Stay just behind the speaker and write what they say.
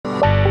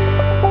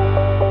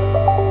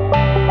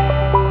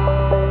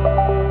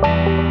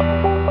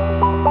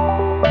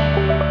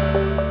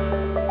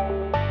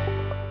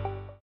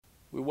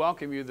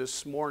welcome you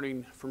this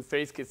morning from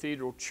Faith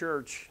Cathedral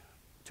Church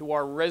to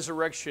our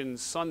Resurrection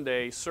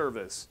Sunday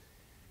service.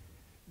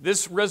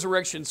 This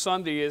Resurrection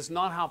Sunday is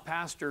not how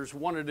pastors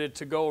wanted it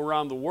to go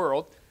around the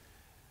world,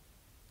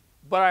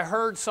 but I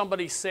heard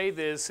somebody say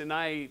this, and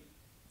I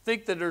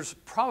think that there's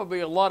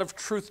probably a lot of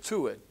truth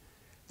to it.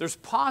 There's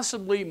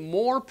possibly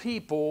more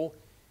people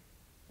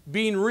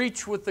being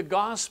reached with the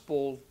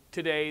gospel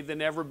today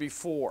than ever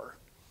before.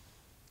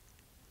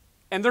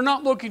 And they're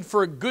not looking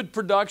for a good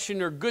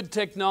production or good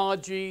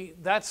technology.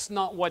 That's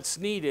not what's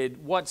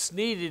needed. What's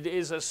needed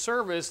is a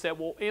service that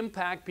will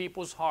impact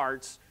people's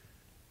hearts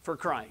for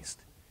Christ.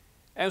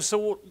 And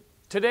so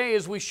today,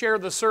 as we share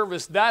the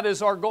service, that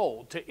is our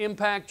goal, to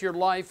impact your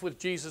life with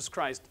Jesus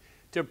Christ,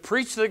 to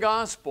preach the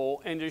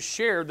gospel and to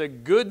share the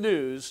good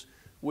news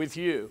with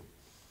you.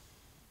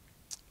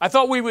 I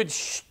thought we would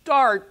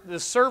start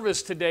the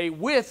service today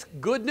with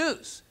good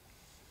news.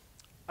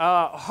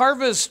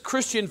 Harvest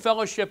Christian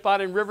Fellowship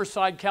out in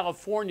Riverside,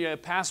 California, a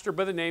pastor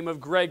by the name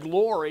of Greg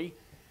Laurie.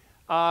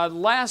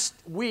 Last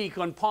week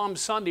on Palm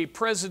Sunday,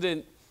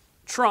 President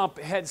Trump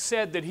had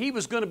said that he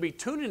was going to be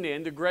tuning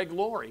in to Greg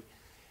Laurie.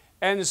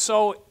 And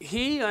so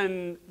he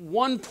and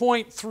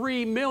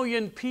 1.3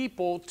 million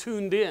people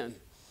tuned in.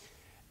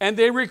 And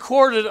they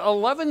recorded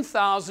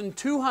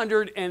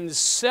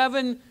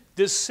 11,207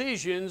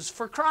 decisions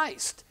for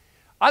Christ.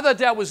 I thought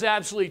that was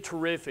absolutely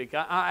terrific.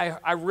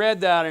 I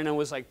read that and I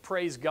was like,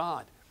 praise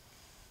God.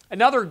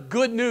 Another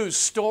good news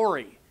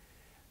story.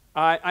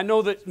 I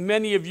know that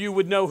many of you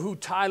would know who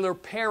Tyler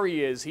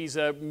Perry is. He's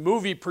a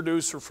movie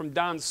producer from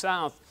down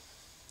south.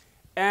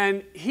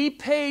 And he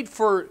paid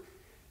for,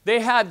 they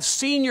had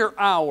senior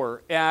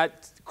hour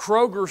at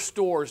Kroger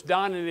stores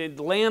down in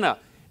Atlanta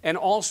and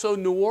also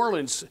New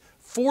Orleans.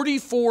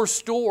 44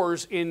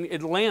 stores in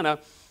Atlanta,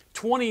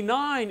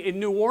 29 in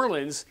New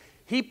Orleans.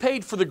 He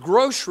paid for the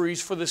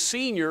groceries for the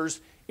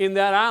seniors in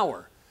that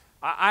hour.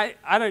 I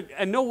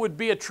know it would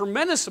be a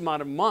tremendous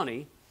amount of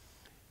money,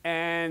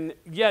 and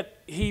yet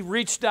he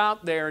reached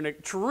out there in a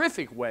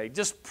terrific way.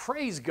 Just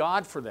praise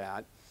God for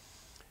that.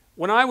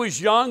 When I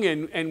was young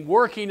and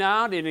working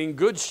out and in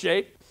good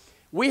shape,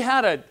 we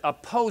had a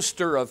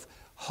poster of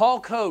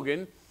Hulk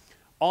Hogan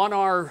on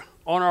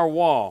our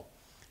wall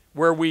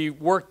where we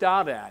worked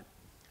out at.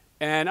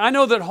 And I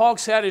know that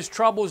Hulk's had his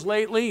troubles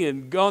lately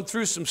and gone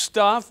through some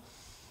stuff,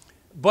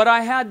 but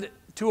I had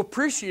to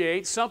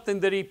appreciate something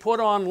that he put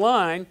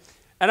online,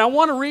 and I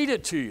want to read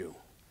it to you.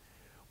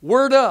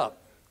 Word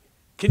up.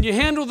 Can you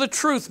handle the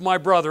truth, my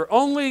brother?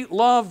 Only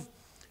love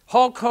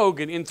Hulk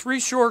Hogan. In 3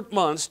 short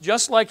months,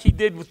 just like he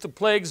did with the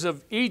plagues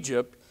of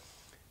Egypt,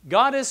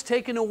 God has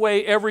taken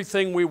away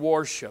everything we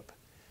worship.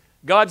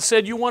 God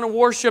said, you want to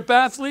worship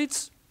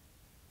athletes?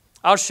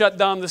 I'll shut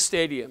down the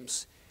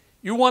stadiums.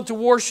 You want to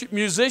worship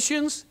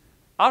musicians?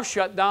 I'll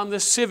shut down the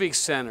civic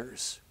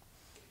centers.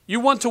 You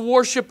want to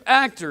worship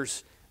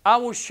actors? I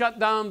will shut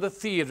down the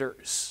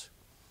theaters.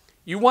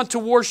 You want to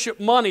worship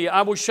money?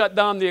 I will shut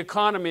down the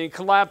economy and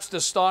collapse the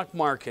stock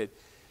market.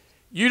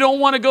 You don't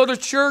want to go to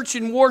church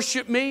and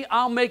worship me?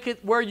 I'll make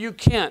it where you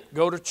can't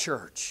go to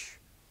church.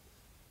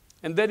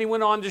 And then he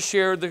went on to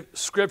share the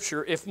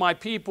scripture. If my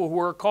people who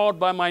are called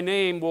by my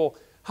name will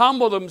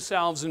humble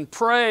themselves and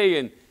pray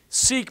and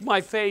seek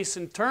my face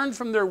and turn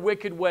from their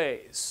wicked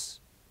ways,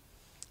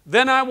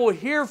 then I will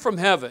hear from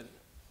heaven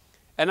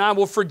and I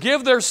will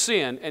forgive their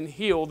sin and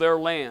heal their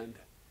land.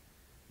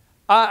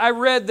 I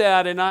read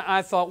that and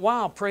I thought,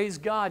 wow, praise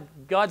God.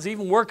 God's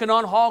even working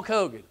on Hulk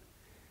Hogan.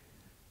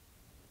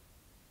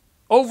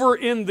 Over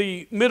in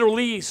the Middle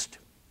East,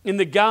 in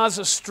the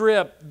Gaza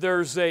Strip,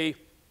 there's a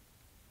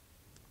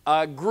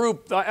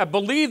group, I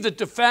believe that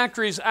the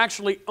factory is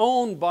actually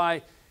owned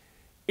by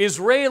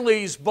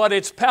Israelis, but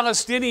it's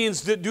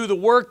Palestinians that do the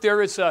work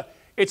there. It's a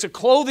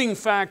clothing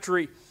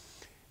factory.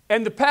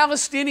 And the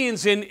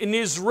Palestinians and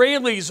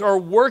Israelis are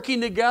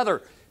working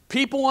together.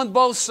 People on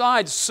both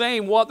sides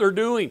saying what they're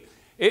doing.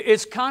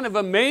 It's kind of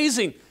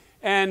amazing.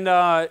 And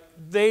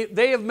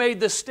they have made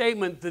the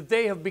statement that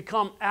they have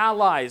become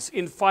allies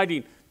in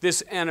fighting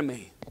this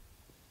enemy.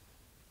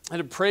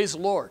 And praise the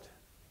Lord.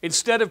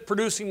 Instead of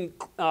producing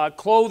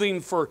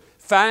clothing for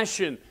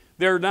fashion,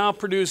 they're now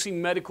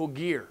producing medical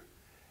gear.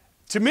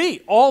 To me,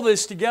 all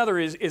this together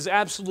is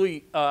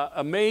absolutely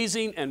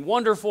amazing and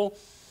wonderful.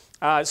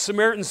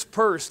 Samaritan's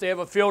Purse, they have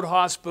a field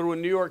hospital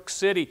in New York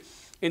City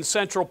in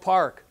Central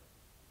Park.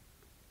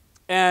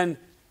 And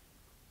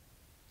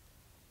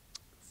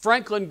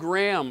Franklin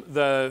Graham,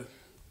 the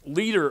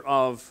leader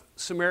of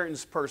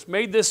Samaritan's Purse,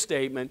 made this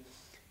statement.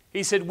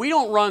 He said, we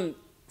don't run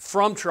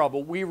from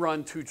trouble, we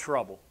run to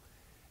trouble.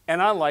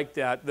 And I like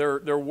that.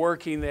 They're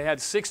working. They had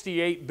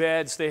 68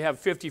 beds. They have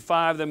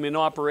 55 of them in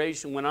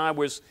operation when I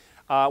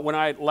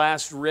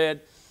last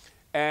read.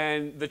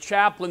 And the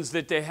chaplains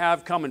that they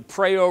have come and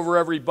pray over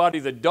everybody.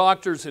 The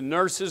doctors and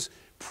nurses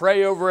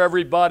pray over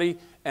everybody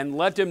and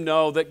let them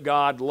know that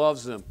God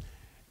loves them.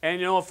 And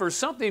you know, if there's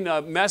something,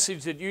 a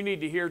message that you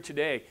need to hear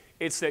today,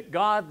 it's that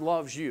God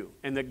loves you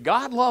and that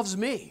God loves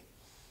me.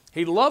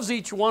 He loves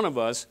each one of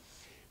us.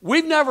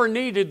 We've never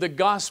needed the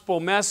gospel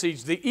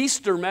message, the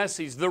Easter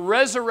message, the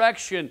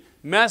resurrection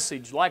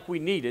message like we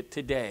need it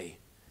today.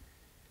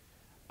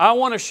 I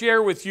want to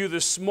share with you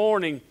this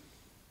morning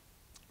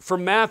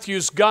from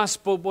Matthew's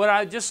gospel, but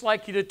I'd just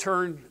like you to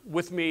turn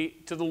with me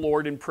to the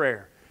Lord in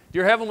prayer.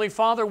 Dear Heavenly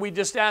Father, we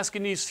just ask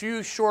in these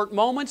few short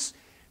moments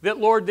that,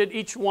 Lord, that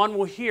each one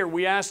will hear.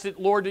 We ask that,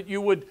 Lord, that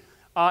you would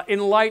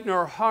enlighten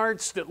our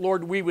hearts, that,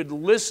 Lord, we would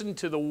listen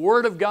to the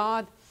Word of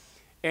God,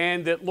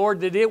 and that,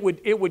 Lord, that it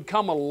would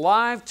come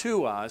alive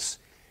to us,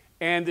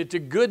 and that the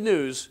good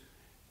news,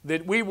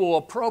 that we will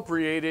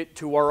appropriate it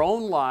to our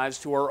own lives,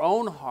 to our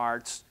own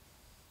hearts,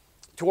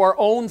 to our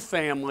own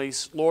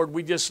families. Lord,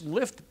 we just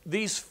lift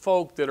these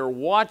folk that are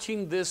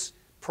watching this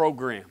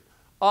program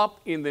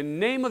up in the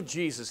name of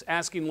Jesus,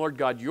 asking, Lord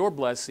God, your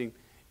blessing.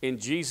 In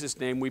Jesus'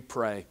 name we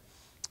pray.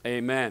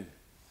 Amen.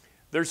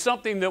 There's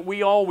something that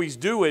we always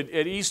do at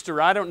Easter.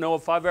 I don't know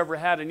if I've ever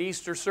had an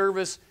Easter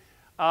service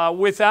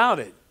without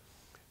it.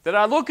 That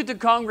I look at the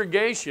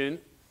congregation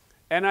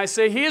and I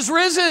say, He is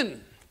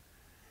risen.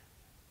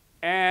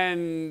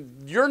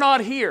 And you're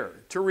not here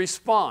to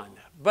respond,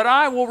 but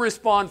I will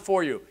respond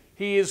for you.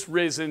 He is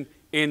risen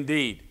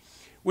indeed.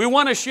 We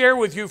want to share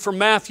with you from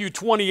Matthew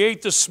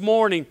 28 this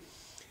morning.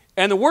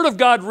 And the Word of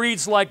God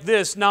reads like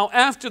this. Now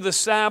after the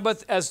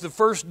Sabbath, as the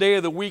first day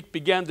of the week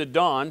began to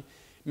dawn,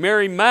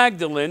 Mary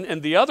Magdalene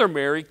and the other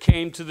Mary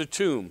came to the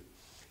tomb.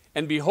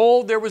 And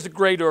behold, there was a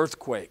great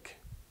earthquake.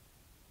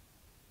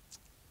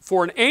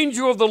 For an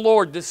angel of the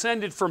Lord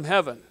descended from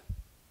heaven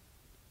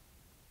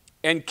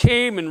and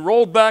came and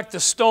rolled back the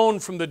stone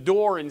from the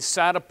door and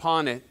sat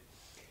upon it.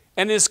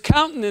 And his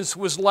countenance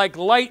was like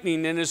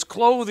lightning, and his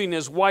clothing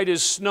as white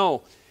as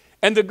snow.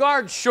 And the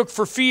guards shook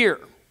for fear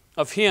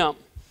of him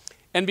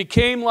and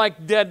became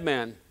like dead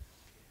men.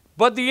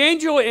 But the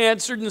angel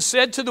answered and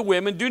said to the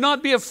women, do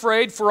not be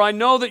afraid, for I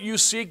know that you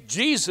seek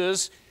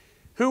Jesus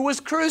who was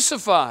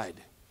crucified.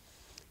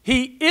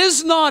 He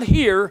is not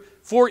here,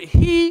 for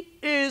he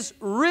is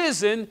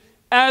risen,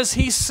 as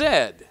he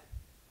said.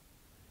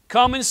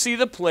 Come and see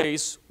the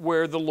place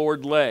where the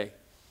Lord lay.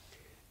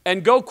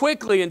 And go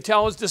quickly and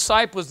tell his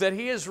disciples that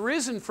he is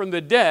risen from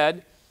the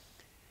dead.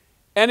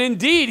 And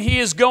indeed, he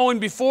is going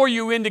before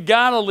you into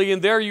Galilee,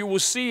 and there you will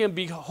see him.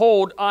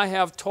 Behold, I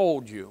have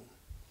told you.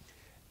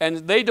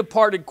 And they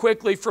departed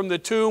quickly from the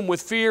tomb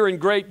with fear and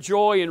great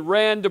joy, and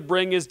ran to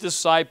bring his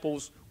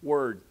disciples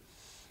word.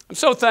 I'm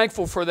so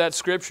thankful for that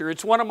scripture.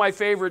 It's one of my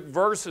favorite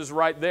verses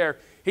right there.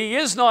 He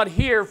is not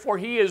here, for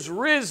he is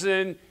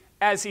risen,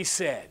 as he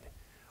said.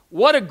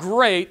 What a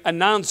great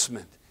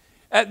announcement.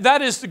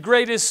 That is the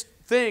greatest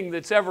thing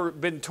that's ever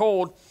been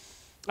told.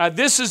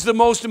 This is the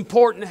most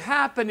important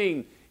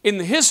happening in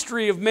the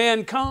history of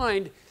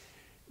mankind.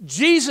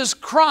 Jesus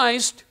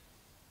Christ,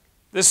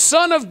 the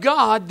Son of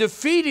God,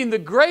 defeating the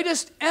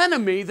greatest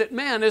enemy that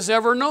man has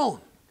ever known,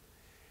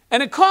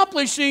 and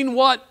accomplishing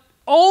what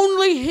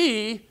only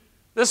He,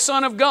 the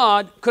Son of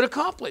God, could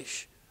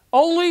accomplish.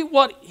 Only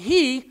what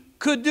He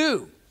could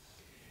do.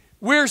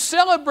 We're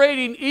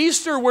celebrating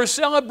Easter, we're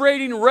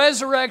celebrating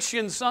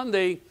Resurrection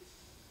Sunday,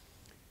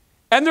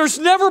 and there's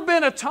never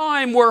been a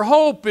time where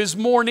hope is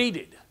more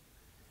needed.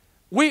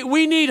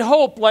 We need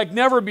hope like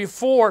never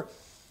before.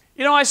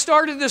 You know, I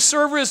started this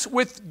service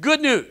with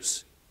good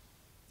news.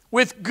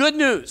 With good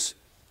news.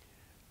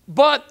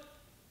 But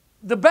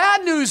the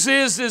bad news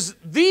is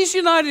these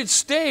United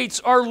States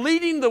are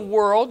leading the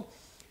world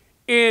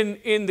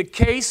in the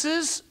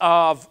cases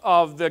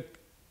of the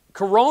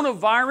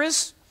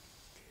coronavirus.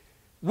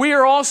 We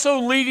are also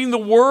leading the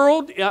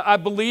world, I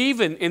believe,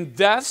 in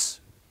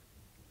deaths.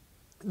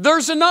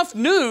 There's enough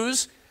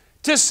news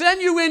to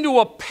send you into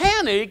a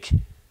panic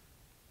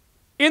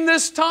in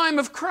this time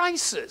of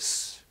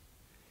crisis.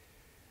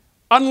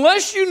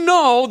 Unless you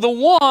know the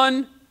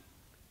one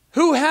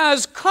who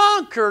has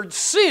conquered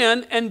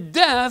sin and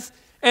death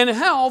and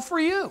hell for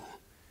you.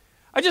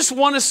 I just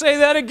want to say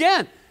that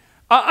again.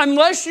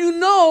 Unless you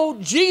know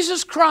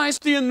Jesus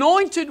Christ, the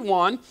Anointed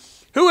One,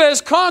 who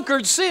has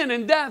conquered sin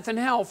and death and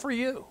hell for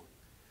you.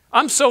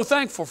 I'm so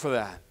thankful for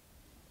that.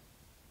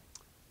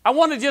 I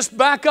want to just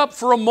back up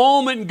for a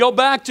moment and go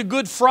back to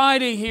Good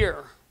Friday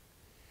here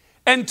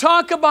and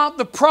talk about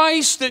the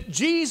price that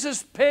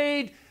Jesus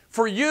paid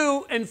for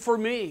you and for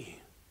me.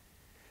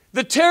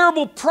 The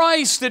terrible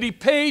price that He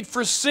paid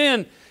for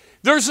sin.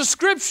 There's a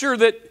scripture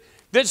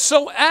that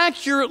so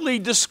accurately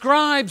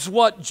describes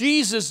what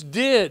Jesus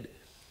did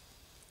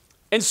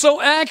and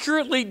so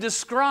accurately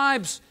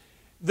describes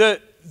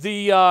what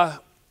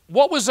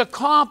was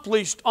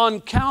accomplished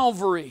on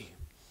Calvary.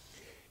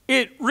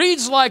 It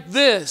reads like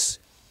this,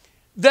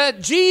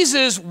 that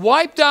Jesus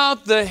wiped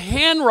out the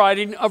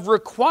handwriting of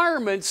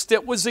requirements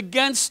that was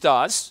against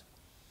us,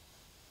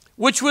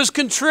 which was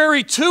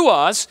contrary to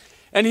us,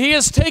 and He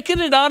has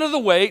taken it out of the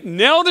way,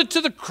 nailed it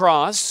to the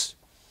cross,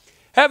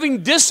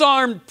 having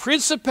disarmed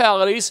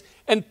principalities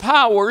and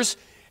powers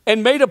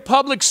and made a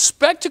public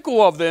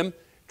spectacle of them,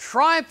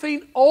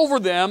 triumphing over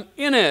them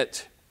in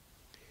it.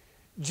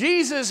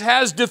 Jesus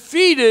has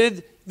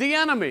defeated the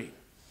enemy.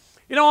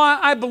 You know,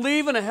 I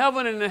believe in a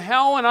heaven and a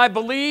hell, and I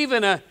believe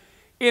in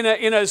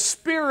in a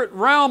spirit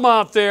realm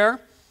out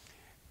there,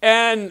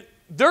 and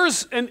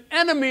there's an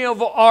enemy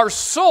of our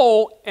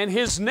soul, and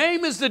his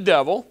name is the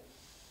devil.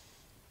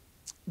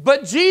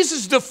 But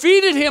Jesus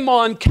defeated him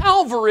on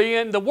Calvary,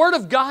 and the Word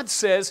of God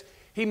says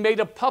he made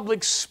a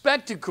public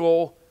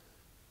spectacle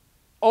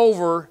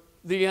over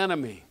the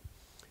enemy,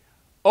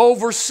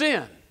 over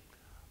sin,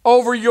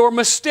 over your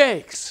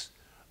mistakes,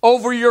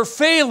 over your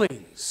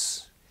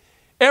failings,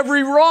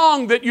 every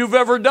wrong that you've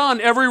ever done,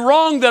 every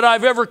wrong that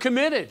I've ever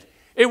committed.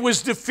 It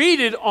was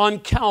defeated on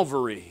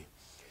Calvary.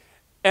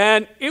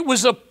 And it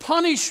was a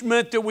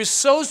punishment that was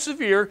so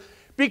severe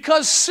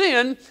because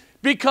sin,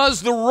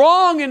 because the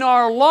wrong in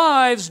our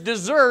lives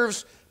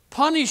deserves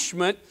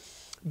punishment.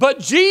 But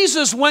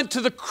Jesus went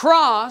to the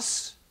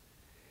cross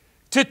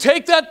to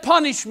take that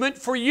punishment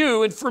for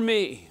you and for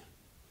me.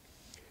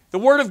 The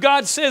Word of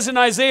God says in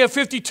Isaiah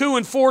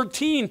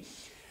 52:14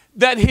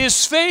 that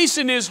his face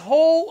and his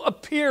whole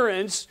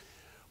appearance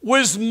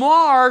was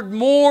marred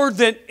more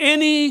than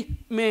any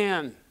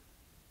man.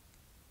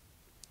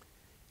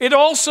 It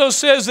also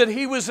says that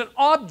he was an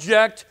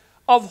object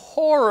of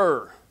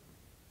horror.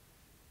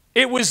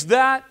 It was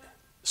that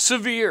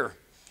severe.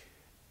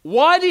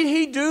 Why did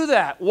he do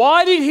that?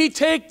 Why did he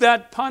take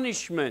that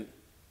punishment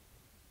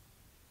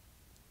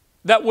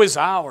that was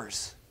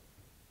ours?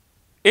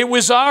 It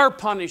was our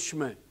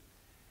punishment.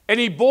 And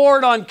he bore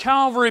it on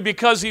Calvary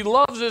because he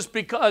loves us,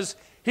 because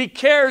he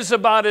cares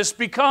about us,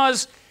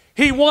 because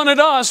he wanted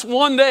us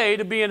one day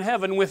to be in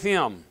heaven with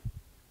him.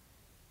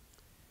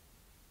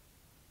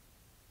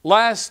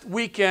 Last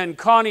weekend,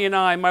 Connie and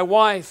I, my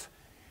wife,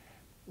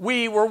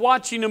 we were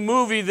watching a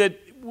movie that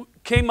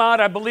came out,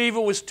 I believe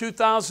it was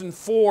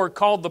 2004,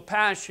 called The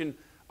Passion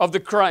of the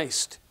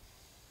Christ.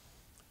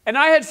 And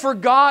I had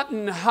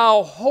forgotten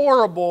how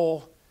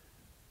horrible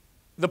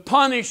the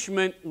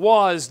punishment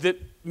was that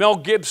Mel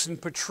Gibson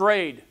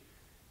portrayed,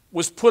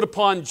 was put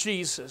upon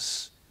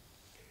Jesus.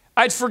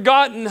 I'd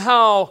forgotten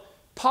how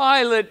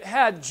Pilate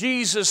had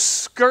Jesus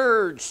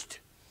scourged.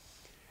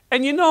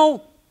 And you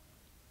know,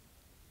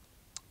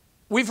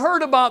 we've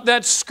heard about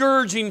that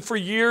scourging for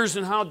years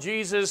and how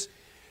Jesus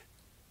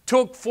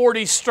took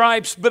 40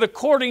 stripes, but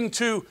according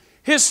to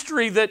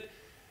history, that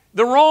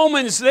the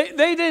Romans,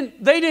 they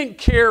didn't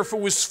care if it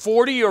was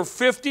 40 or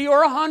 50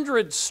 or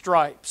 100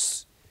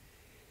 stripes.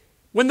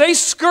 When they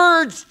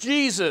scourged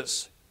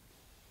Jesus,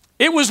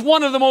 it was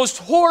one of the most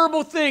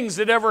horrible things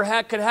that ever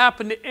could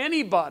happen to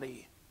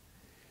anybody.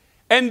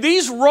 And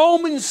these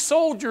Roman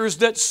soldiers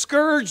that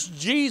scourged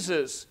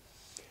Jesus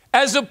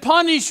as a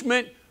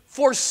punishment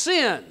for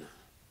sin,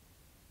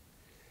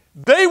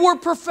 they were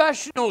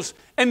professionals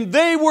and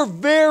they were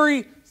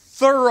very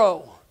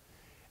thorough.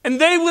 And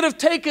they would have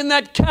taken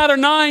that cat o'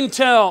 nine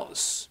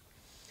tails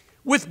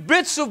with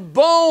bits of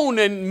bone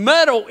and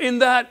metal in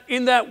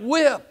that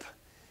whip.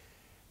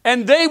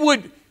 And they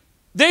would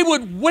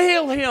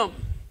whale him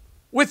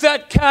with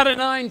that cat o'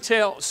 nine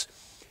tails.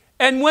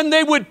 And when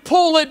they would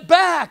pull it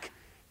back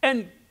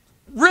and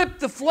rip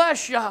the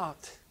flesh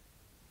out,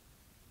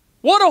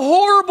 what a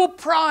horrible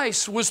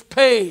price was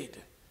paid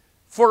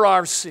for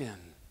our sin.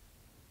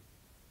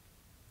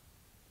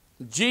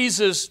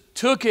 Jesus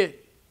took it.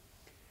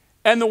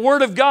 And the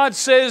Word of God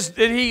says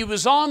that he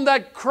was on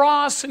that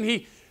cross and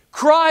he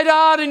cried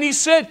out and he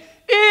said,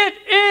 "It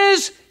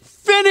is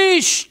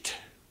finished."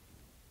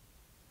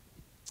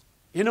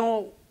 You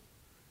know,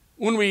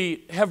 when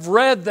we have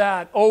read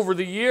that over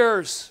the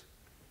years,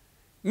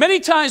 many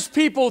times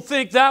people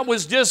think that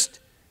was just,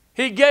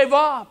 he gave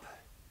up.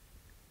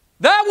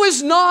 That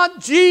was not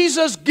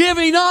Jesus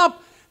giving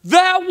up.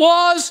 That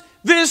was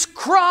this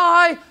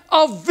cry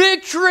of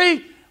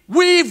victory.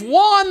 We've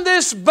won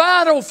this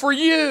battle for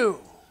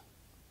you.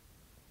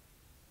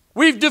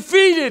 We've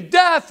defeated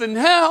death and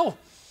hell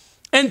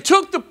and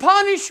took the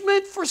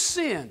punishment for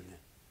sin.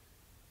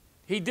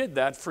 He did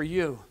that for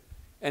you,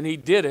 and he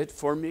did it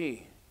for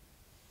me.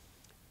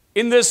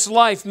 In this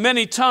life,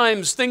 many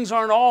times things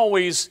aren't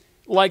always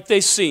like they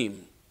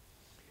seem.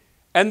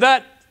 And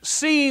that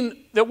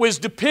scene that was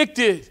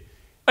depicted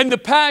in the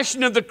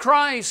Passion of the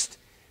Christ,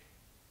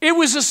 it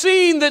was a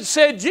scene that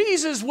said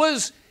Jesus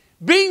was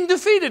being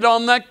defeated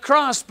on that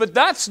cross, but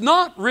that's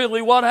not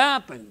really what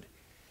happened.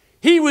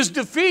 He was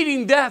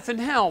defeating death and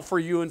hell for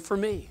you and for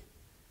me.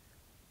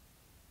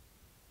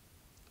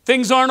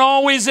 Things aren't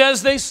always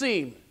as they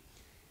seem.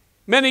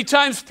 Many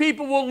times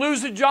people will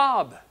lose a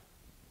job.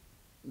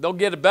 They'll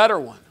get a better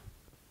one.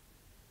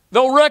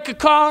 They'll wreck a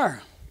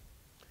car.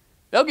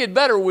 They'll get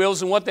better wheels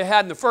than what they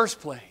had in the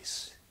first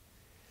place.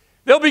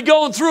 They'll be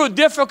going through a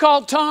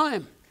difficult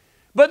time,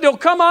 but they'll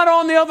come out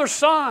on the other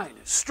side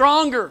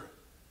stronger,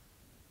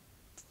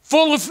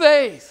 full of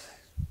faith,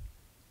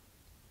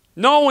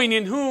 knowing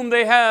in whom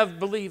they have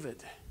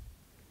believed.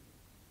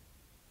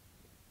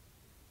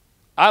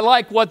 I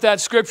like what that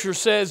scripture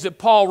says that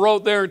Paul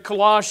wrote there in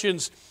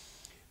Colossians,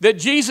 that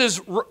Jesus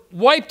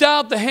wiped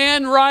out the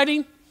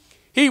handwriting.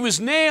 He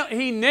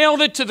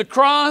nailed it to the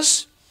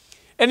cross,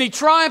 and he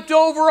triumphed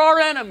over our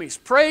enemies.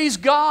 Praise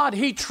God,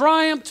 he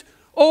triumphed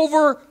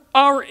over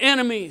our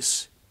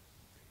enemies.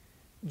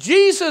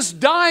 Jesus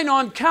dying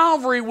on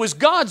Calvary was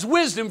God's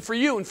wisdom for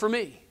you and for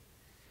me.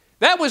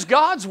 That was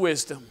God's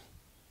wisdom.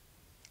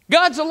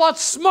 God's a lot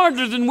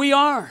smarter than we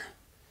are.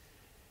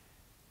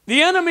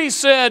 The enemy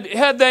said,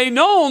 had they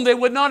known, they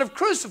would not have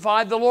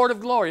crucified the Lord of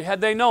glory,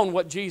 had they known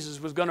what Jesus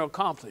was going to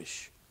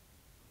accomplish.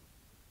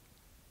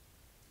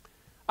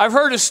 I've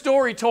heard a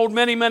story told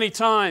many, many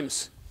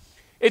times.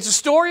 It's a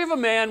story of a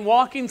man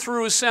walking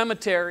through a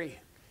cemetery.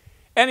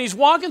 And he's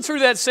walking through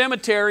that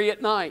cemetery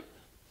at night.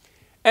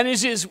 And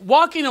as he's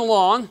walking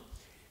along,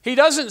 he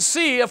doesn't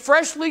see a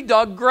freshly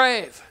dug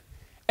grave.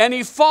 And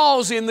he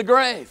falls in the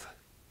grave.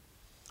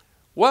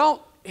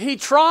 Well, he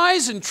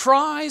tries and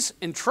tries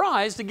and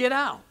tries to get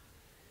out.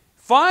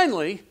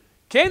 Finally,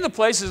 came to the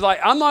place, he's like,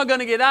 I'm not going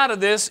to get out of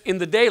this in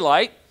the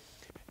daylight.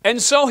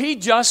 And so he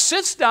just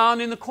sits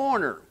down in the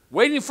corner,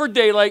 waiting for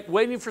daylight,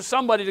 waiting for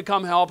somebody to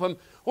come help him,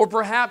 or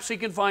perhaps he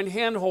can find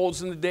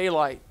handholds in the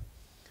daylight.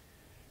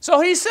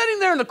 So he's sitting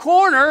there in the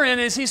corner, and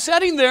as he's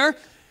sitting there,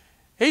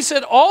 he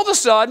said, all of a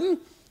sudden,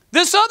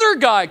 this other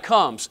guy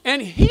comes,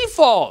 and he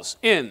falls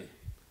in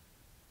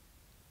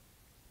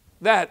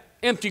that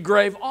empty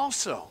grave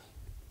also.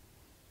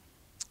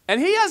 And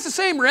he has the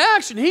same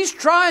reaction. He's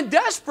trying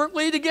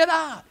desperately to get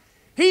out.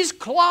 He's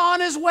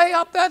clawing his way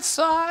up that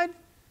side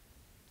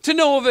to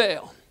no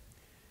avail.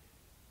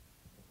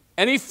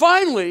 And he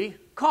finally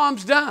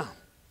calms down.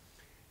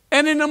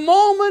 And in a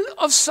moment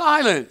of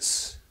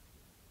silence,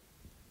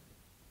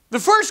 the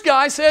first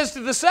guy says to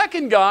the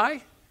second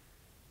guy,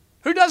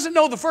 who doesn't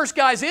know the first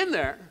guy's in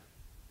there,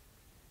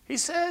 he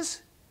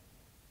says,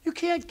 you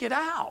can't get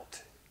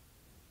out.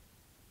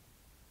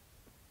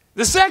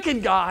 The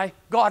second guy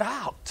got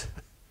out.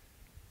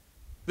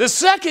 The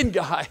second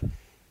guy,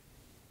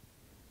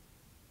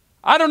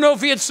 I don't know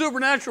if he had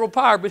supernatural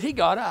power, but he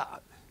got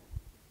out.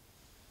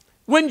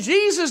 When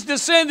Jesus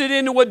descended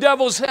into a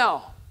devil's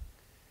hell,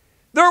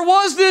 there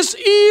was this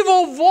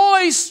evil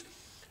voice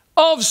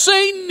of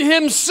Satan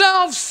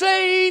himself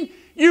saying,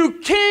 you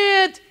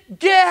can't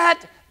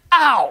get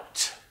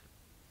out.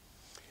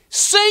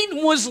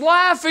 Satan was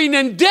laughing,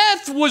 and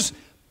death was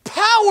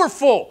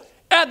powerful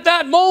at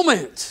that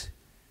moment.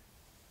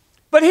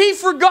 But he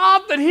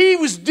forgot that he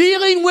was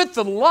dealing with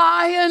the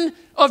Lion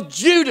of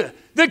Judah,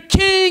 the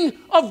King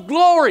of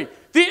glory,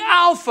 the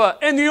Alpha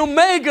and the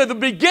Omega, the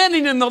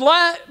beginning and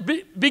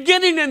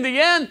the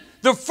end,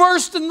 the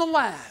first and the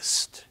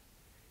last.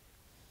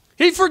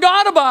 He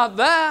forgot about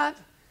that.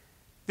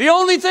 The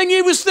only thing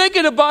he was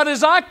thinking about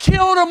is, I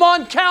killed him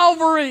on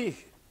Calvary.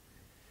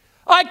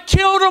 I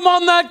killed him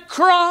on that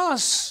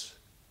cross.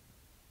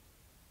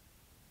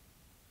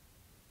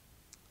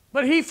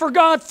 But he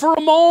forgot for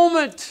a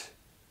moment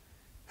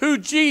who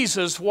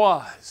Jesus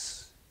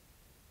was.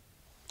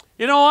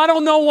 You know, I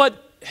don't know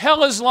what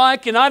hell is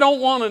like, and I don't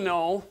want to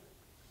know.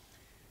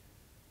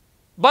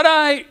 But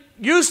I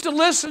used to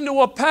listen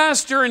to a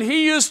pastor, and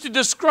he used to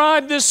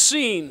describe this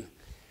scene.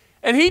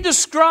 And he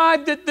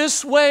described it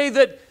this way,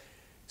 that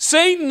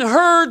Satan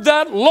heard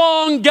that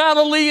long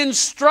Galilean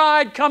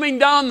stride coming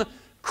down the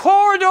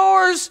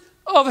corridors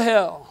of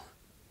hell.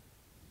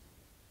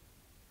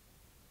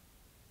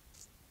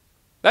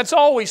 That's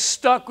always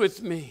stuck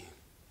with me.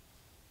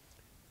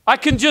 I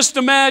can just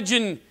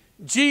imagine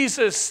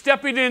Jesus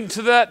stepping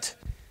into that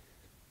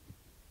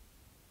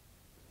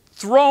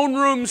throne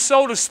room,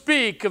 so to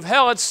speak, of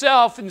hell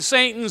itself, and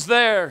Satan's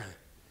there.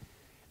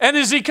 And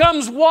as he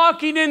comes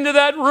walking into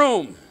that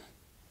room,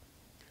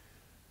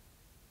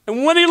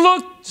 and when he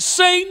looked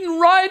Satan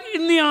right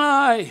in the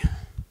eye,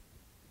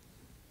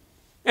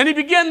 and he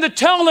began to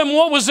tell him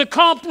what was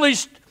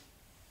accomplished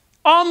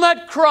on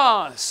that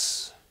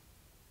cross,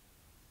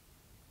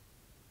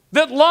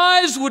 that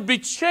lives would be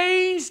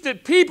changed,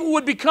 that people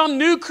would become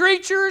new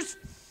creatures,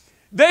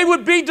 they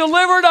would be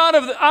delivered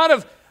out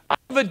of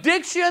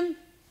addiction,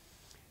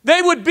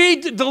 they would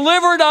be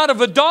delivered out of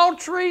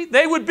adultery,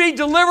 they would be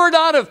delivered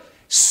out of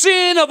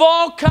sin of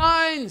all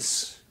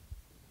kinds.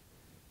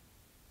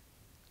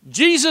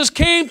 Jesus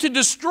came to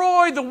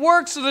destroy the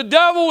works of the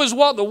devil, is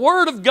what the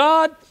Word of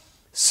God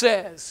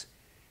says.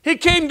 He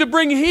came to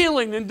bring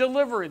healing and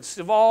deliverance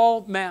of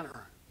all manner.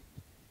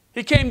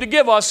 He came to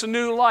give us a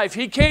new life.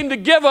 He came to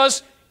give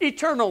us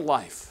eternal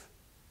life.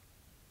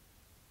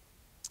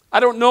 I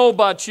don't know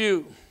about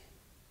you,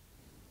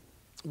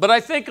 but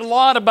I think a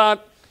lot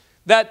about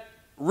that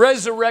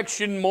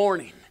resurrection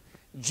morning.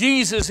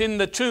 Jesus in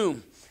the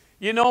tomb.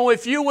 You know,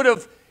 if you would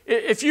have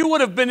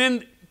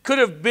could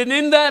have been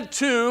in that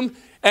tomb,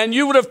 and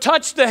you would have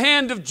touched the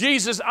hand of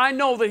Jesus, I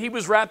know that he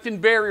was wrapped in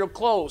burial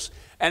clothes.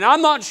 And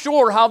I'm not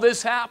sure how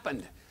this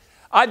happened.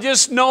 I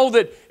just know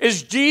that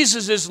as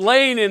Jesus is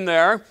laying in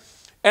there,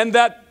 and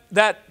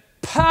that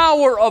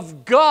power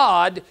of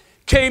God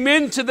came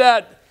into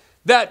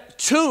that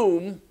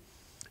tomb,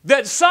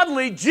 that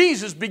suddenly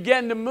Jesus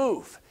began to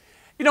move.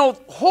 You know,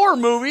 horror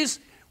movies,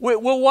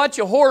 we'll watch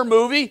a horror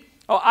movie.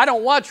 Oh, I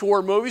don't watch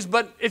horror movies,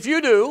 but if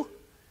you do,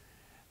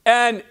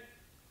 and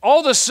all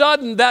of a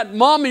sudden that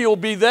mummy will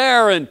be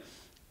there, and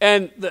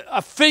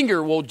a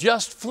finger will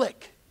just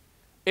flick.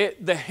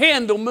 The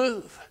hand will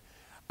move.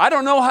 I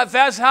don't know if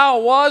that's how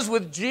it was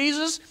with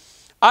Jesus.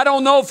 I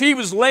don't know if he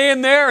was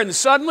laying there and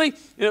suddenly,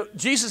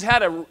 Jesus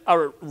had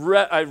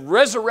a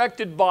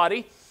resurrected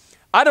body.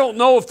 I don't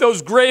know if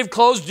those grave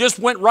clothes just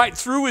went right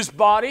through his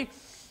body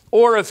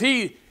or if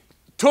he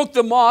took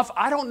them off.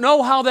 I don't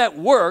know how that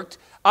worked.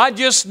 I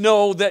just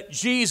know that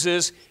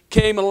Jesus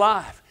came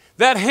alive.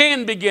 That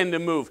hand began to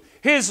move.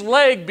 His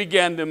leg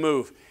began to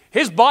move.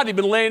 His body had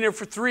been laying there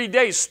for 3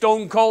 days,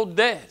 stone cold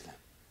dead.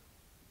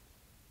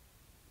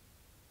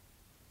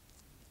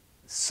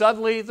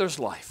 Suddenly there's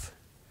life.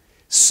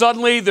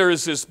 Suddenly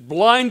there's this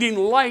blinding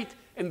light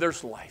and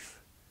there's life.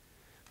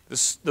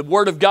 The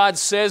Word of God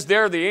says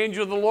there, the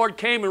angel of the Lord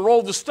came and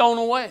rolled the stone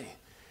away.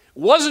 It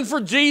wasn't for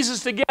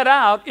Jesus to get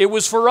out, it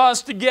was for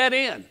us to get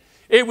in.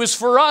 It was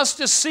for us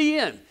to see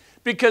in.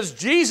 Because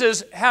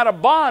Jesus had a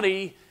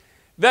body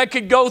that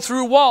could go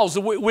through walls.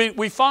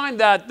 We find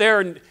that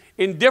there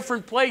in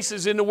different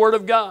places in the Word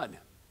of God.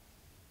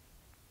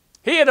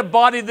 He had a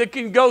body that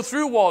can go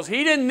through walls.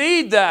 He didn't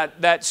need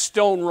that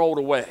stone rolled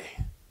away.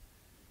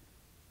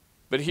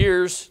 But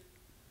here's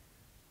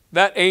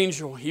that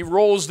angel. He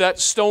rolls that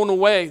stone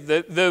away.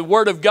 The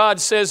Word of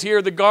God says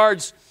here, the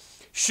guards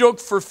shook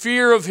for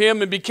fear of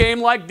him and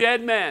became like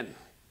dead men.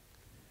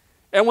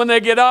 And when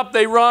they get up,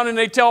 they run and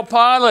they tell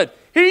Pilate,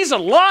 he's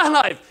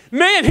alive.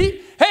 Man,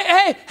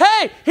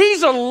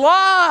 he's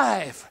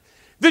alive.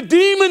 The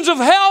demons of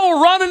hell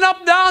were running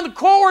up down the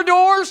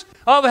corridors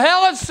of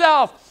hell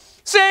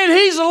itself, saying,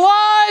 he's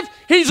alive,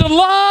 he's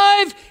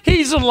alive,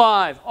 he's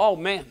alive. Oh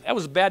man, that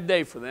was a bad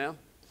day for them.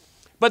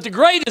 But the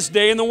greatest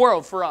day in the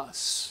world for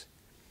us.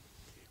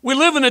 We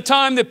live in a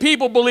time that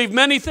people believe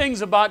many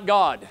things about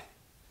God.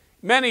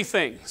 Many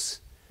things.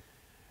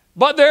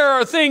 But there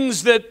are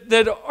things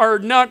that are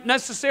not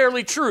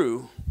necessarily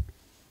true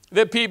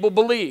that people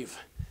believe.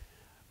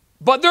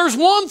 But there's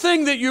one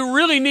thing that you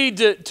really need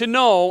to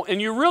know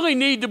and you really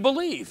need to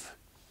believe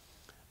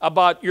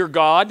about your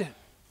God,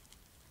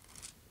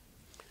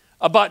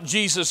 about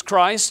Jesus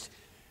Christ.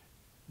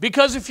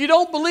 Because if you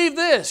don't believe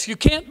this, you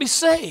can't be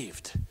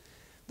saved.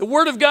 The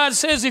Word of God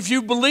says if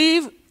you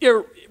believe,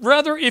 or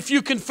rather if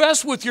you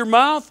confess with your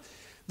mouth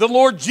the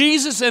Lord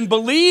Jesus and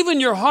believe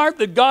in your heart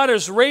that God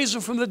has raised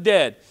him from the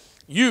dead,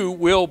 you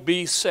will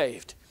be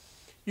saved.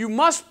 You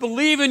must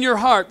believe in your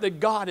heart that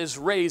God has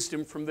raised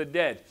him from the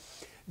dead.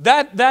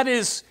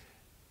 That's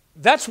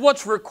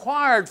what's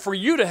required for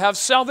you to have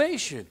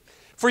salvation,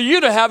 for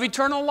you to have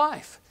eternal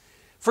life,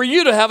 for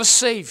you to have a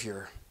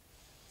Savior.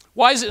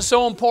 Why is it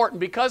so important?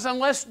 Because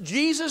unless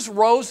Jesus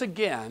rose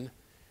again,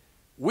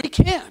 we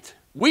can't.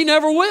 We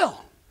never will.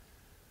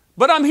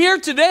 But I'm here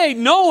today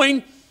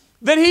knowing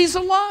that he's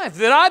alive,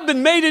 that I've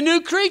been made a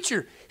new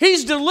creature.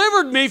 He's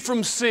delivered me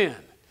from sin.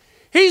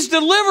 He's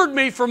delivered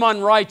me from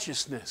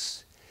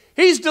unrighteousness.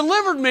 He's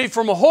delivered me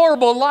from a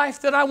horrible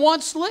life that I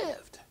once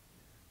lived.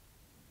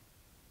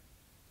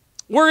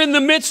 We're in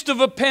the midst of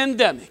a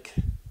pandemic.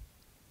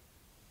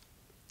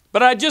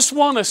 But I just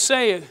want to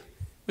say it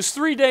was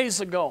 3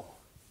 days ago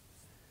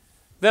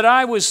that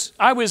I was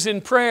in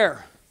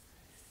prayer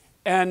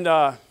and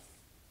the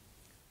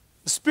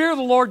Spirit of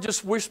the Lord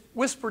just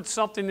whispered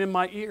something in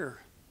my ear.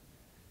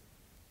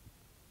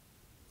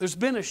 There's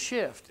been a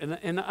shift,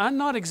 and I'm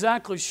not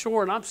exactly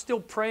sure, and I'm still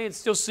praying,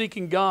 still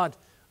seeking God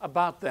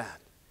about that.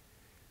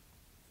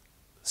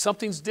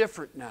 Something's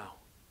different now.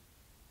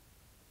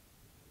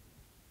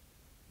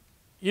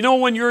 You know,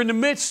 when you're in the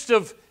midst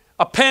of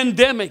a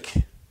pandemic,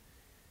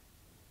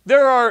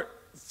 there are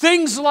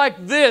things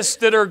like this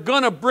that are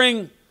going to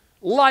bring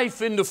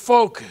life into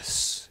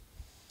focus.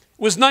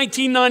 It was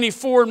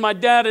 1994 and my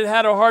dad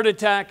had a heart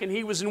attack and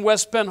he was in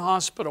West Penn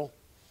Hospital.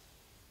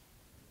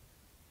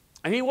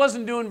 And he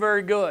wasn't doing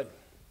very good.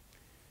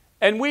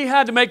 And we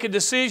had to make a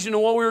decision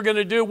on what we were going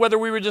to do, whether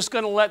we were just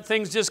going to let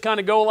things just kind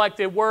of go like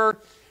they were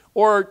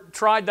or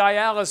try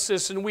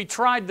dialysis. And we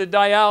tried the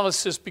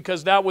dialysis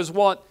because that was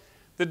what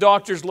the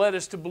doctors led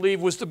us to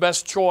believe was the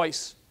best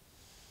choice.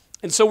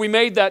 And so we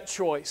made that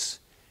choice.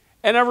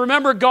 And I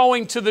remember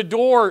going to the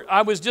door.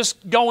 I was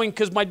just going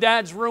because my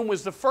dad's room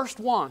was the first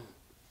one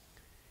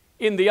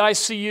in the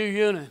ICU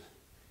unit.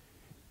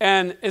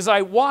 And as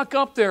I walk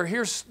up there,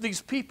 here's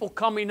these people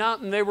coming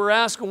out and they were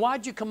asking,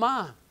 why'd you come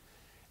on?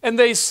 And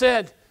they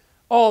said,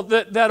 oh,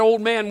 that old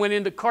man went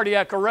into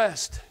cardiac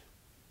arrest.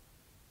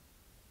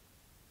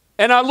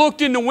 And I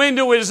looked in the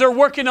window as they're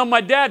working on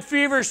my dad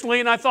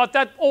feverishly and I thought,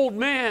 that old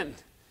man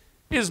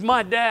is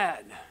my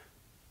dad.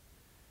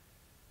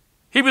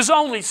 He was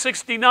only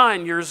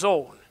 69 years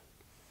old.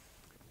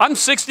 I'm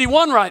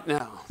 61 right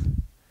now.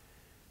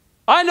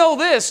 I know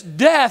this,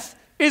 death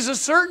is a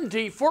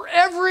certainty for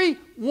every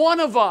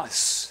one of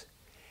us.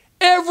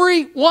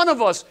 Every one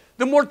of us.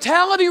 The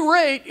mortality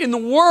rate in the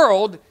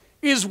world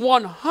is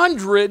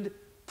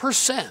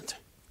 100%.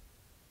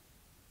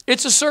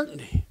 It's a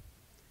certainty.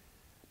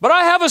 But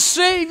I have a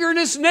Savior and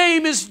his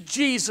name is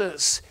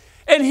Jesus.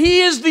 And he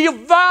is the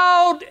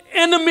avowed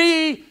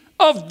enemy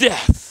of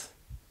death.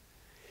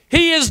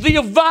 He is the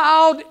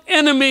avowed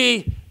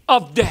enemy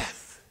of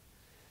death.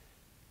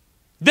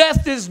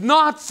 Death is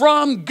not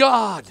from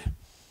God.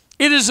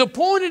 It is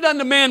appointed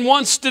unto man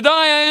once to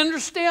die. I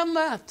understand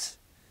that.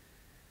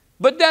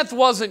 But death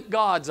wasn't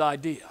God's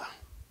idea.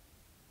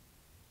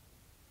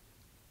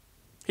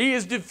 He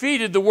has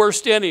defeated the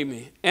worst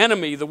enemy,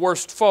 the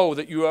worst foe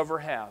that you ever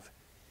have.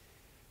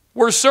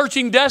 We're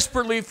searching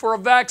desperately for a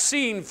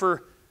vaccine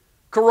for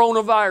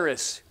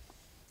coronavirus.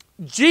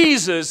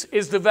 Jesus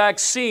is the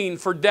vaccine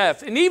for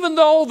death. And even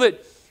though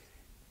that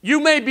you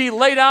may be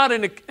laid out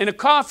in a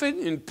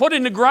coffin and put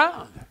in the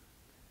ground,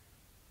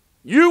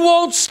 you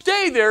won't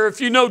stay there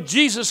if you know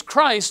Jesus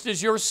Christ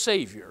is your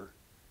Savior.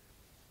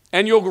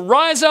 And you'll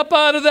rise up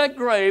out of that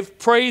grave,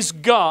 praise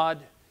God,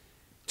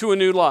 to a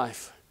new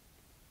life.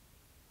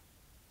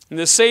 And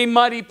the same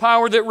mighty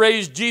power that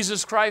raised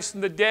Jesus Christ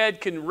from the dead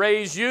can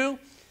raise you,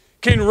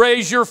 can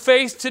raise your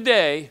faith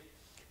today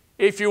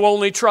if you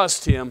only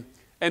trust Him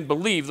and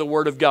believe the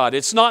Word of God.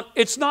 It's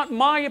not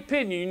my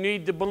opinion you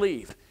need to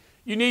believe.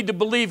 You need to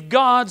believe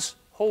God's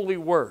holy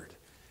Word.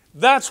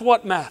 That's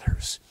what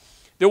matters.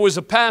 There was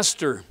a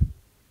pastor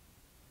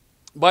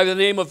by the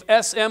name of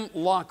S.M.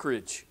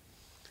 Lockridge.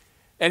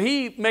 And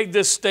he made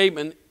this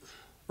statement.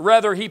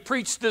 Rather, he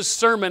preached this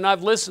sermon.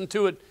 I've listened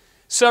to it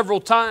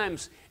several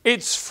times.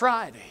 It's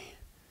Friday,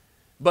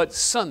 but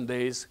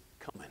Sunday's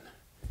coming.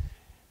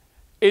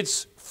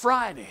 It's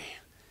Friday,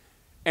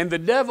 and the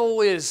devil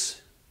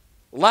is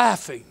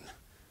laughing,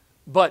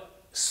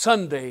 but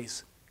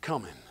Sunday's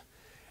coming.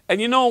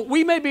 And you know,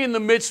 we may be in the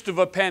midst of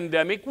a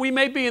pandemic. We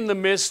may be in the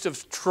midst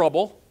of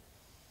trouble.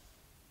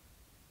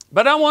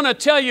 But I want to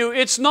tell you,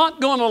 it's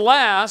not going to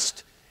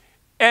last.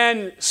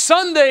 And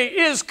Sunday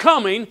is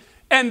coming,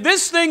 and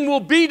this thing will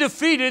be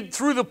defeated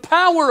through the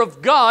power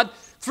of God,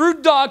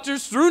 through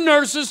doctors, through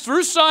nurses,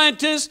 through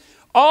scientists,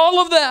 all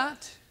of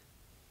that.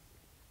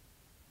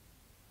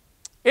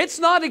 It's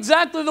not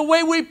exactly the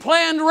way we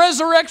planned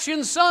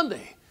Resurrection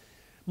Sunday,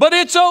 but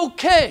it's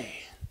okay.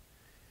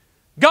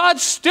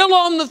 God's still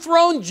on the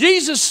throne.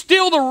 Jesus is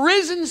still the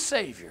risen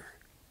Savior.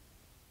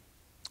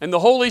 And the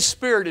Holy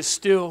Spirit is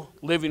still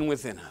living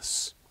within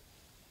us.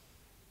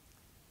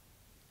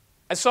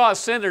 I saw a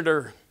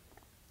senator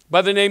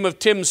by the name of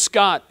Tim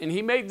Scott, and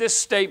he made this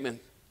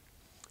statement.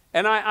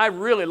 And I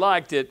really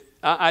liked it.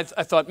 I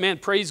thought, man,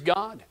 praise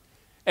God.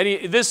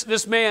 And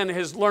this man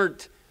has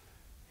learned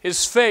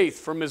his faith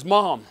from his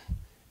mom.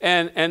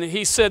 And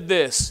he said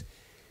this.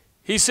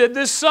 He said,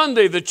 this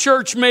Sunday the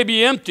church may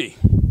be empty,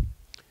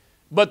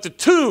 but the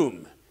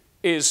tomb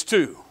is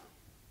too.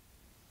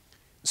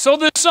 So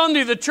this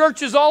Sunday the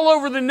churches all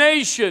over the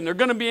nation are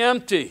going to be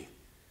empty.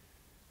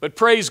 But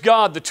praise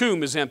God, the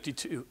tomb is empty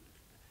too.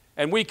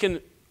 And we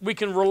can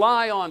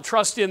rely on,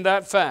 trust in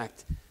that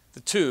fact.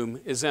 The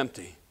tomb is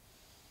empty.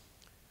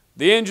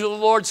 The angel of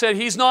the Lord said,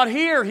 He's not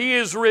here, He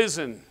is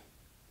risen.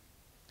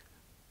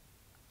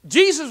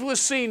 Jesus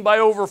was seen by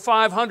over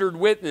 500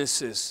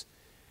 witnesses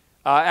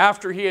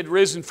after He had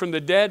risen from the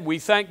dead. We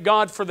thank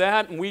God for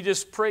that, and we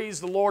just praise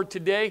the Lord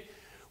today.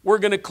 We're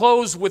going to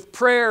close with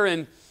prayer.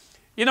 And,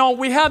 you know,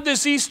 we have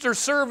this Easter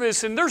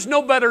service, and there's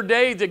no better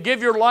day to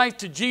give your life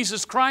to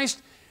Jesus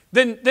Christ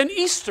than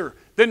Easter,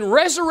 than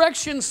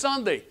Resurrection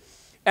Sunday.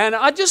 And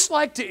I'd just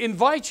like to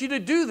invite you to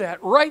do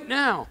that right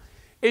now.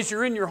 As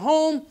you're in your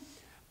home,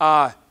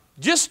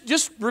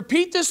 just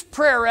repeat this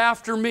prayer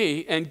after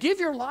me and give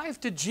your life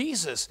to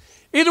Jesus.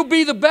 It'll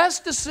be the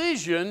best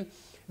decision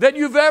that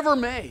you've ever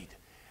made.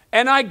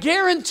 And I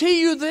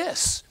guarantee you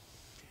this,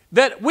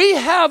 that we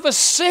have a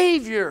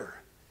Savior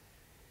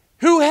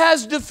who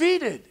has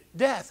defeated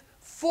death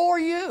for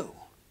you.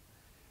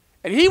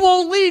 And He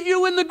won't leave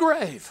you in the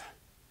grave.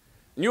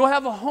 And you'll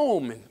have a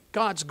home in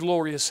God's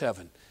glorious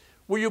heaven.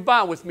 Will you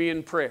bow with me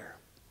in prayer?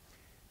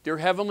 Dear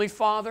Heavenly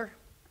Father,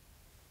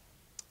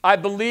 I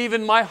believe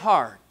in my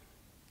heart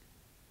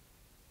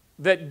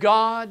that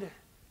God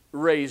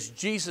raised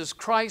Jesus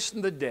Christ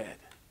from the dead.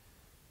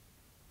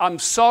 I'm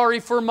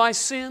sorry for my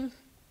sin,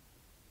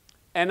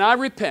 and I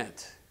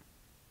repent.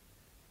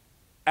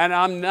 And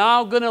I'm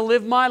now going to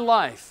live my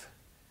life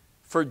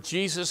for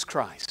Jesus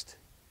Christ.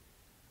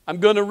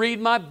 I'm going to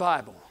read my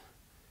Bible,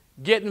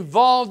 get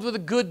involved with a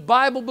good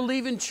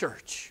Bible-believing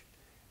church,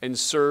 and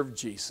serve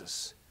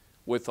Jesus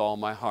with all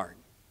my heart.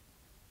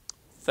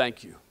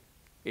 Thank you.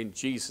 In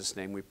Jesus'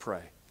 name we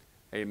pray.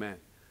 Amen.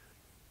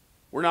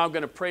 We're now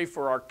going to pray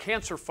for our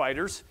cancer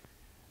fighters.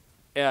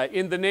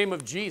 In the name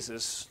of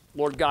Jesus,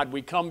 Lord God,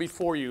 we come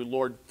before you,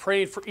 Lord,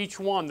 praying for each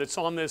one that's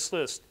on this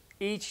list,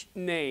 each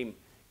name,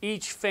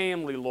 each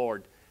family,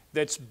 Lord,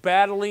 that's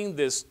battling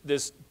this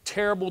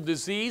terrible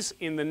disease.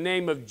 In the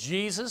name of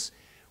Jesus,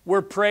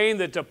 we're praying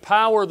that the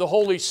power of the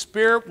Holy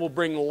Spirit will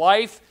bring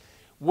life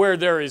where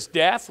there is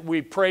death.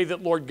 We pray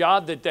that, Lord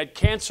God, that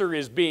cancer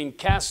is being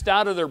cast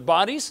out of their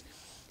bodies.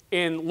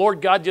 And,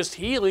 Lord God, just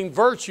healing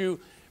virtue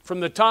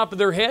from the top of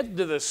their head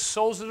to the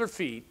soles of their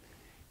feet.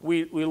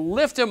 We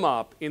lift them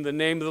up in the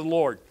name of the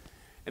Lord.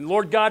 And,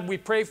 Lord God, we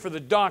pray for the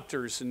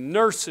doctors and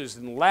nurses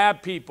and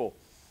lab people,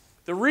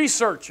 the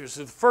researchers,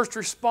 the first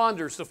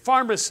responders, the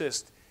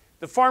pharmacists,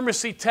 the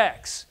pharmacy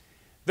techs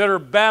that are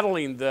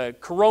battling the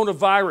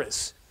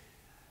coronavirus.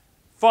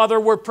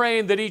 Father, we're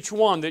praying that each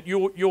one, that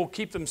you'll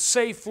keep them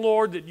safe,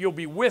 Lord, that you'll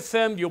be with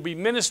them, you'll be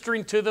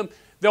ministering to them.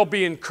 They'll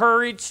be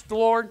encouraged,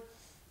 Lord,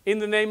 in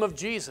the name of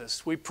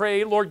Jesus. We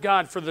pray, Lord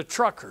God, for the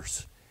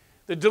truckers,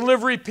 the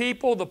delivery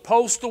people, the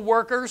postal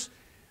workers,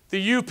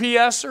 the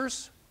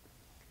UPSers,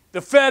 the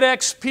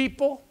FedEx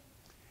people.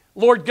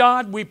 Lord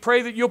God, we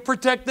pray that you'll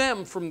protect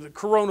them from the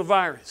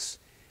coronavirus.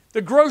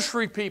 The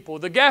grocery people,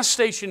 the gas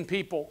station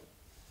people,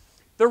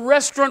 the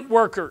restaurant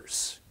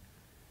workers.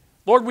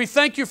 Lord, we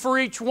thank you for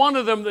each one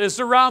of them as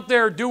they're out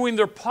there doing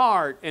their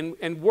part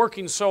and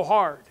working so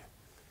hard.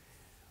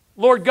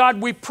 Lord God,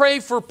 we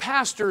pray for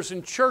pastors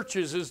and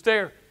churches as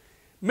they're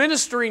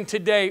ministering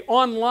today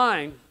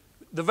online,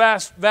 the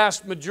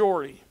vast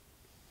majority.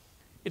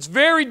 It's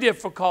very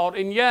difficult,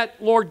 and yet,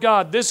 Lord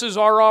God, this is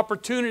our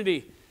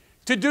opportunity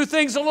to do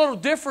things a little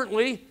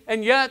differently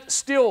and yet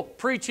still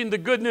preaching the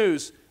good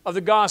news of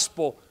the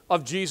gospel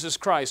of Jesus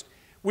Christ.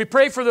 We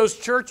pray for those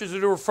churches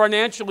that are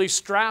financially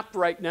strapped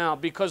right now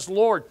because,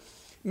 Lord,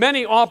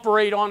 many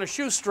operate on a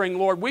shoestring,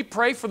 Lord. We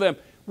pray for them.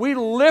 We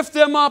lift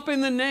them up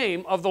in the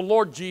name of the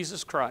Lord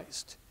Jesus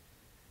Christ.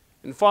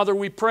 And Father,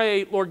 we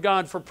pray, Lord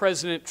God, for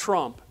President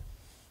Trump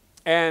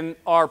and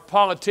our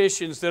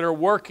politicians that are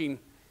working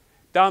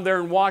down there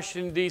in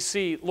Washington,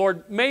 D.C.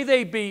 Lord, may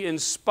they be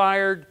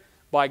inspired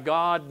by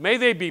God. May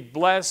they be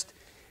blessed.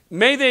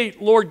 May they,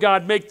 Lord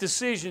God, make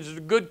decisions,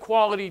 good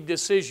quality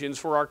decisions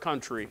for our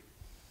country.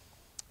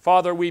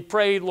 Father, we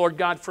pray, Lord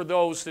God, for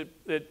those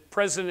that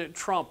President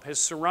Trump has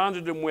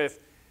surrounded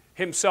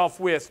himself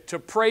with to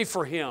pray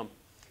for him,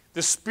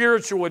 the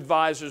spiritual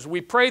advisors.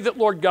 We pray that,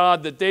 Lord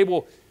God, that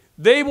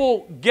they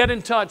will get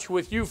in touch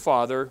with you,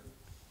 Father,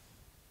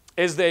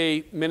 as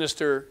they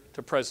minister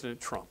to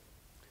President Trump.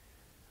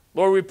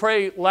 Lord, we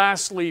pray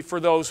lastly for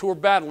those who are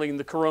battling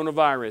the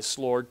coronavirus,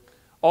 Lord,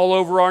 all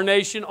over our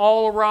nation,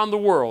 all around the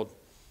world.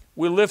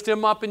 We lift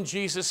them up in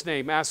Jesus'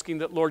 name, asking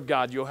that, Lord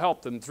God, you'll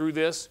help them through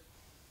this,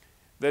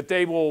 that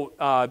they will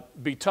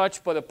be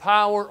touched by the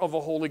power of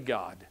a holy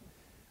God.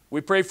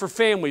 We pray for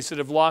families that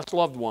have lost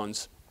loved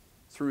ones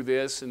through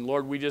this, and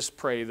Lord, we just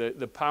pray that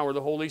the power of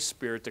the Holy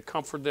Spirit to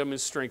comfort them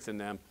and strengthen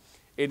them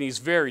in these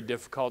very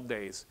difficult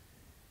days.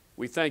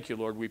 We thank you,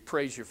 Lord. We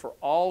praise you for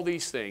all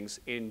these things.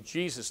 In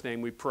Jesus' name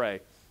we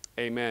pray.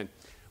 Amen.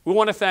 We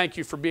want to thank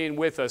you for being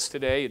with us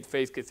today at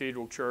Faith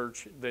Cathedral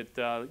Church,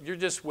 that you're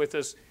just with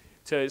us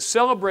to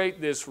celebrate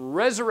this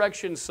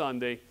Resurrection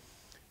Sunday,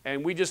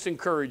 and we just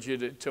encourage you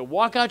to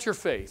walk out your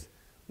faith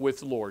with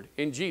the Lord.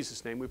 In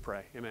Jesus' name we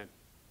pray. Amen.